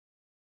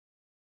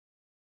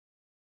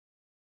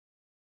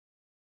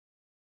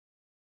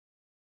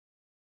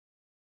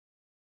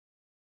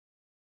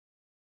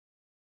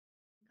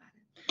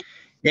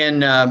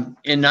In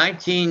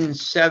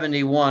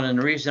 1971, and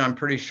the reason I'm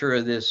pretty sure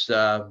of this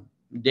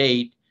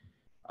date,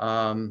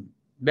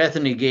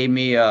 Bethany gave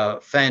me a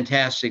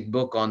fantastic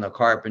book on the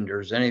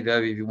Carpenters. Any of you,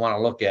 if you want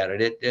to look at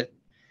it,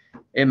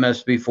 it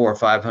must be 400 or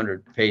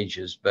 500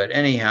 pages. But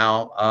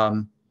anyhow,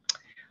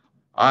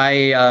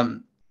 I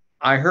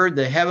heard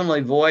the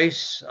heavenly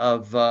voice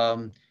of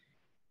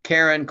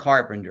Karen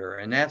Carpenter,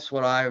 and that's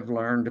what I've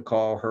learned to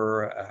call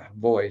her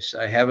voice,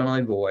 a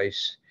heavenly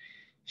voice.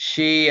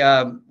 She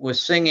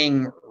was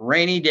singing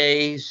Rainy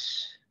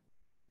Days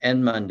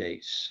and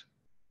Mondays.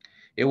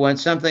 It went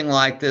something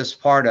like this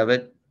part of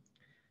it: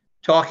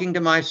 talking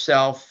to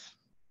myself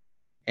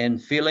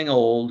and feeling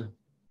old.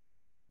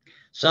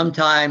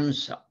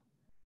 Sometimes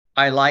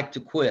I like to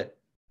quit.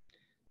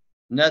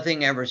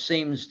 Nothing ever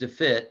seems to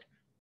fit.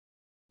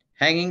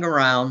 Hanging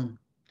around,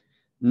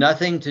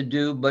 nothing to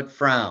do but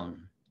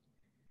frown.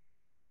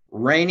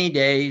 Rainy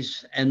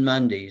days and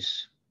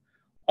Mondays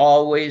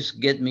always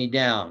get me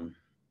down.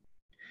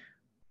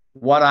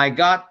 What I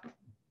got,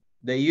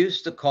 they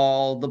used to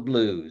call the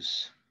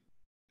blues.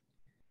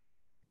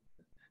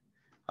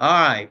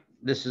 All right,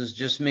 this is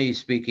just me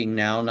speaking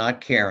now,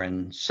 not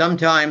Karen.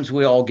 Sometimes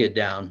we all get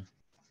down.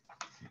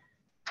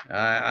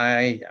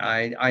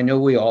 I know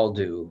we all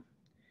do.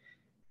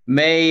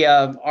 May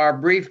our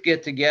brief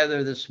get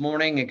together this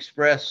morning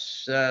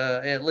express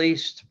at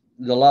least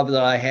the love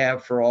that I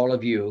have for all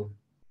of you.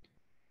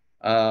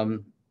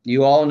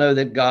 You all know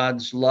that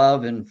God's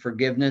love and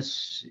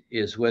forgiveness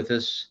is with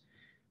us,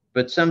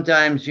 but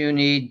sometimes you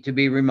need to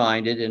be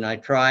reminded, and I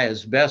try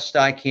as best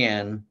I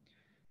can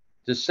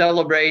to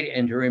celebrate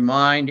and to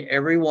remind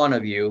every one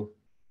of you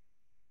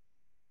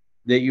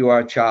that you are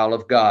a child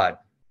of God.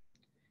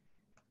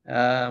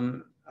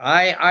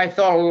 I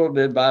thought a little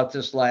bit about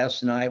this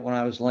last night when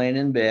I was laying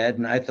in bed,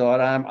 and I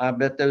thought, I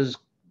bet those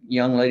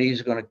young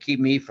ladies are going to keep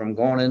me from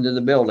going into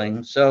the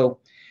building. So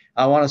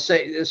I want to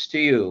say this to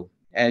you.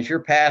 As your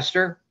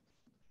pastor,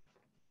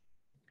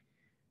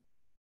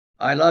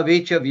 I love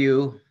each of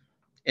you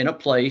in a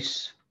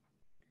place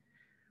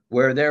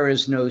where there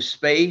is no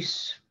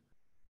space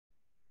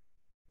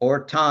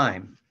or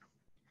time.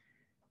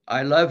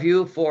 I love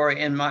you, for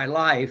in my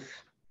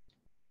life,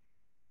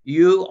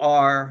 you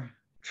are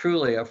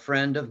truly a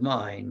friend of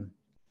mine,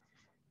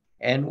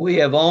 and we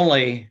have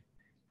only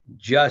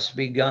just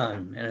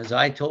begun. And as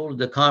I told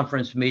the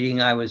conference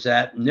meeting I was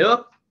at,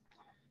 nope,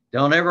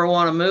 don't ever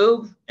want to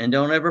move and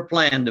don't ever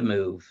plan to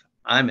move.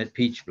 I'm at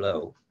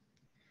Peachblow.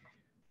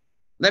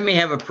 Let me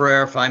have a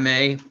prayer, if I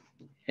may,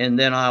 and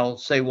then I'll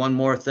say one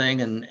more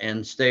thing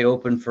and stay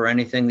open for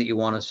anything that you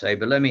want to say.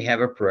 But let me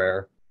have a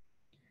prayer.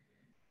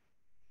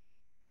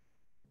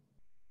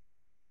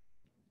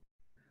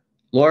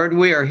 Lord,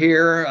 we are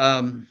here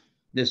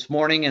this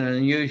morning in an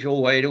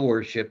unusual way to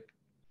worship,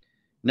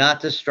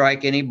 not to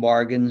strike any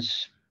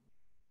bargains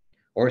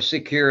or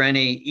secure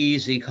any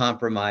easy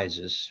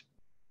compromises.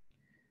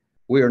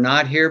 We are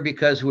not here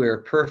because we are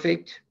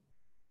perfect.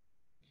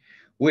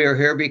 We are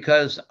here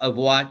because of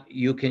what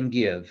you can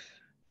give.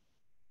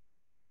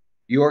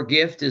 Your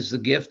gift is the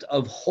gift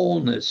of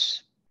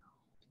wholeness,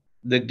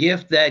 the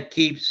gift that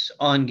keeps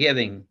on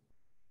giving,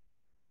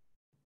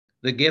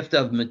 the gift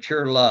of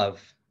mature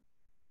love.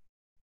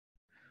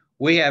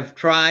 We have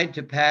tried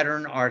to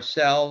pattern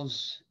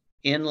ourselves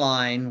in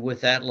line with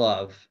that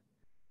love,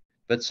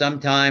 but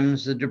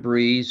sometimes the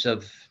debris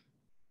of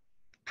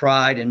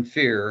pride and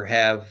fear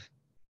have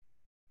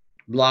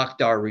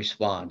blocked our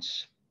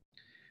response.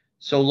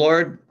 So,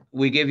 Lord,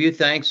 we give you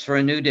thanks for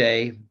a new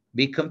day.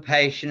 Be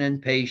compassionate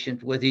and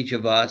patient with each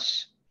of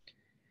us.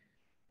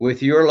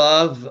 With your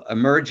love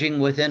emerging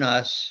within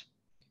us,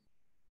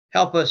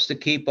 help us to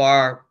keep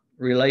our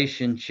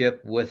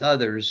relationship with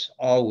others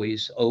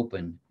always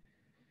open,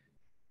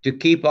 to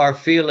keep our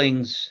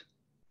feelings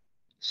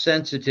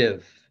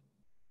sensitive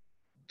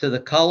to the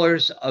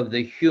colors of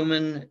the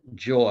human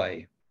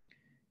joy,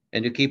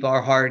 and to keep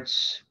our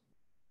hearts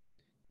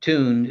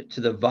tuned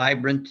to the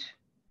vibrant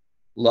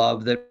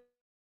love that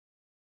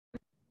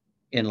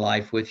in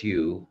life with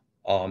you.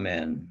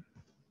 Amen.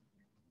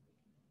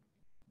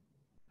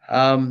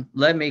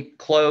 Let me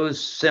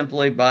close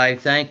simply by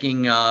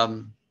thanking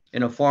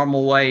in a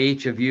formal way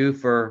each of you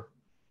for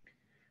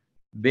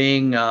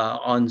being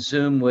on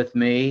Zoom with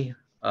me.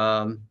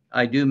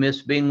 I do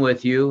miss being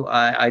with you.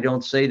 I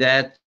don't say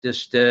that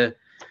just to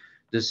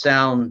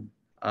sound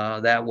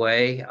that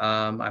way.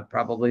 I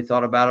probably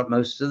thought about it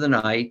most of the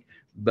night,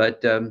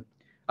 but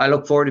I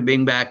look forward to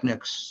being back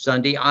next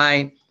Sunday.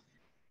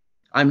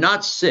 I'm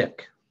not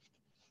sick,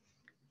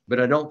 but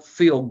I don't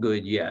feel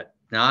good yet.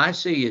 Now, I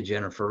see you,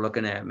 Jennifer,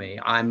 looking at me.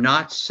 I'm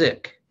not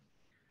sick,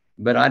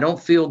 but I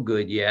don't feel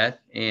good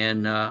yet,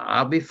 and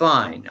I'll be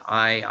fine.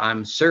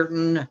 I'm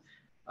certain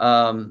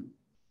part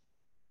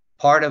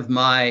of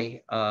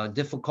my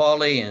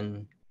difficulty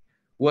and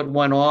what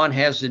went on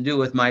has to do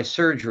with my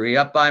surgery.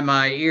 Up by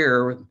my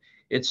ear,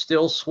 it's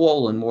still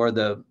swollen where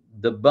the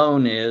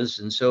bone is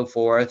and so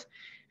forth.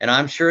 And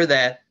I'm sure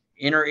that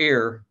inner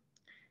ear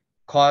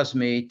caused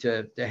me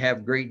to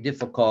have great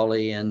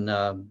difficulty in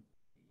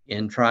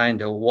in trying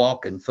to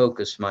walk and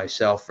focus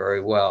myself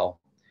very well.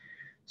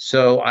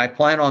 So I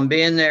plan on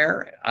being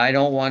there. I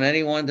don't want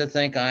anyone to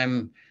think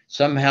I'm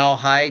somehow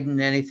hiding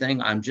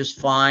anything. I'm just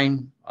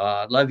fine.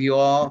 Love you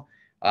all.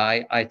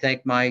 I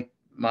thank my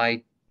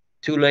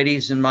two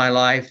ladies in my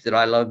life that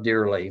I love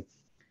dearly.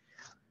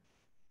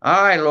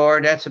 All right,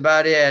 Lord, that's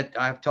about it.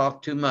 I've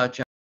talked too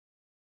much.